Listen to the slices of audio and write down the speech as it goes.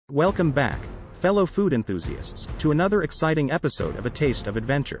Welcome back, fellow food enthusiasts, to another exciting episode of A Taste of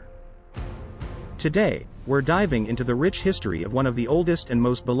Adventure. Today, we're diving into the rich history of one of the oldest and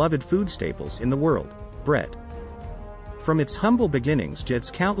most beloved food staples in the world, bread. From its humble beginnings to its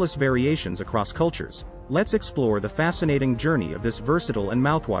countless variations across cultures, let's explore the fascinating journey of this versatile and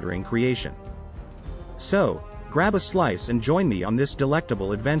mouthwatering creation. So, grab a slice and join me on this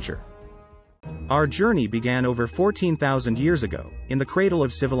delectable adventure. Our journey began over 14,000 years ago, in the cradle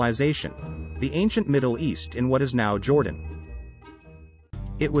of civilization, the ancient Middle East in what is now Jordan.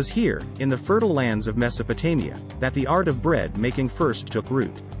 It was here, in the fertile lands of Mesopotamia, that the art of bread making first took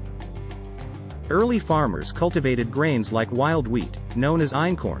root. Early farmers cultivated grains like wild wheat, known as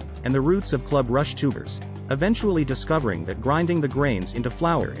einkorn, and the roots of club rush tubers, eventually discovering that grinding the grains into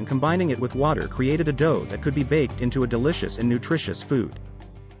flour and combining it with water created a dough that could be baked into a delicious and nutritious food.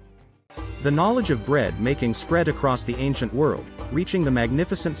 The knowledge of bread making spread across the ancient world, reaching the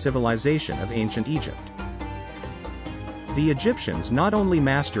magnificent civilization of ancient Egypt. The Egyptians not only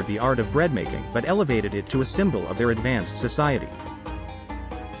mastered the art of bread making but elevated it to a symbol of their advanced society.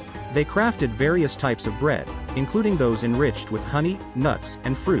 They crafted various types of bread, including those enriched with honey, nuts,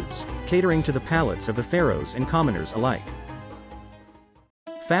 and fruits, catering to the palates of the pharaohs and commoners alike.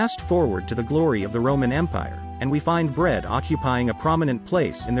 Fast forward to the glory of the Roman Empire, and we find bread occupying a prominent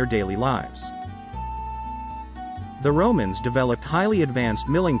place in their daily lives. The Romans developed highly advanced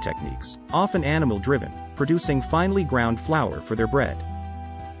milling techniques, often animal-driven, producing finely ground flour for their bread.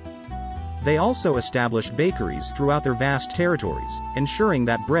 They also established bakeries throughout their vast territories, ensuring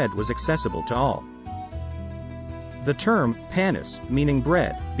that bread was accessible to all. The term, panis, meaning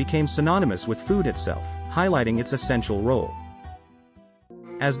bread, became synonymous with food itself, highlighting its essential role.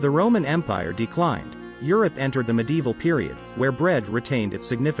 As the Roman Empire declined, Europe entered the medieval period, where bread retained its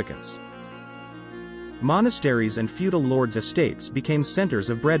significance. Monasteries and feudal lords' estates became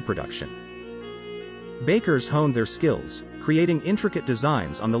centers of bread production. Bakers honed their skills, creating intricate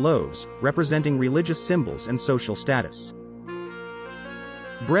designs on the loaves, representing religious symbols and social status.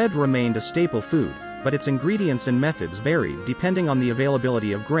 Bread remained a staple food, but its ingredients and methods varied depending on the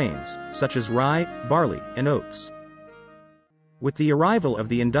availability of grains, such as rye, barley, and oats. With the arrival of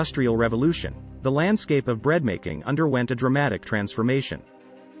the Industrial Revolution, the landscape of bread-making underwent a dramatic transformation.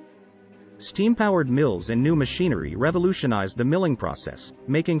 Steam-powered mills and new machinery revolutionized the milling process,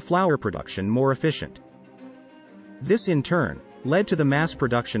 making flour production more efficient. This in turn led to the mass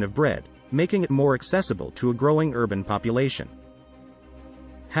production of bread, making it more accessible to a growing urban population.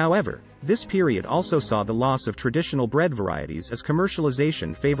 However, this period also saw the loss of traditional bread varieties as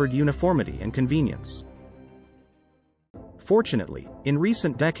commercialization favored uniformity and convenience. Fortunately, in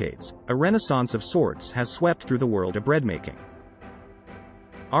recent decades, a renaissance of sorts has swept through the world of bread making.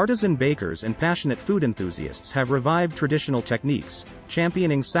 Artisan bakers and passionate food enthusiasts have revived traditional techniques,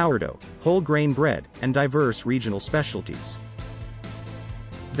 championing sourdough, whole grain bread, and diverse regional specialties.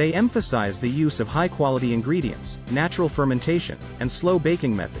 They emphasize the use of high-quality ingredients, natural fermentation, and slow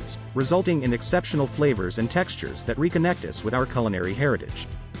baking methods, resulting in exceptional flavors and textures that reconnect us with our culinary heritage.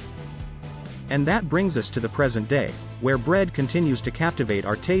 And that brings us to the present day, where bread continues to captivate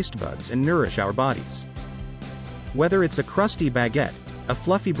our taste buds and nourish our bodies. Whether it's a crusty baguette, a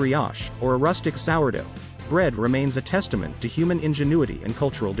fluffy brioche, or a rustic sourdough, bread remains a testament to human ingenuity and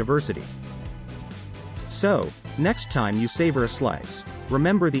cultural diversity. So, next time you savor a slice,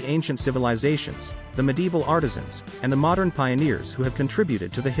 remember the ancient civilizations, the medieval artisans, and the modern pioneers who have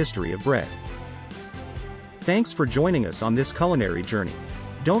contributed to the history of bread. Thanks for joining us on this culinary journey.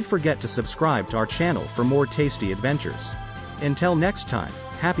 Don't forget to subscribe to our channel for more tasty adventures. Until next time,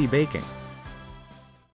 happy baking!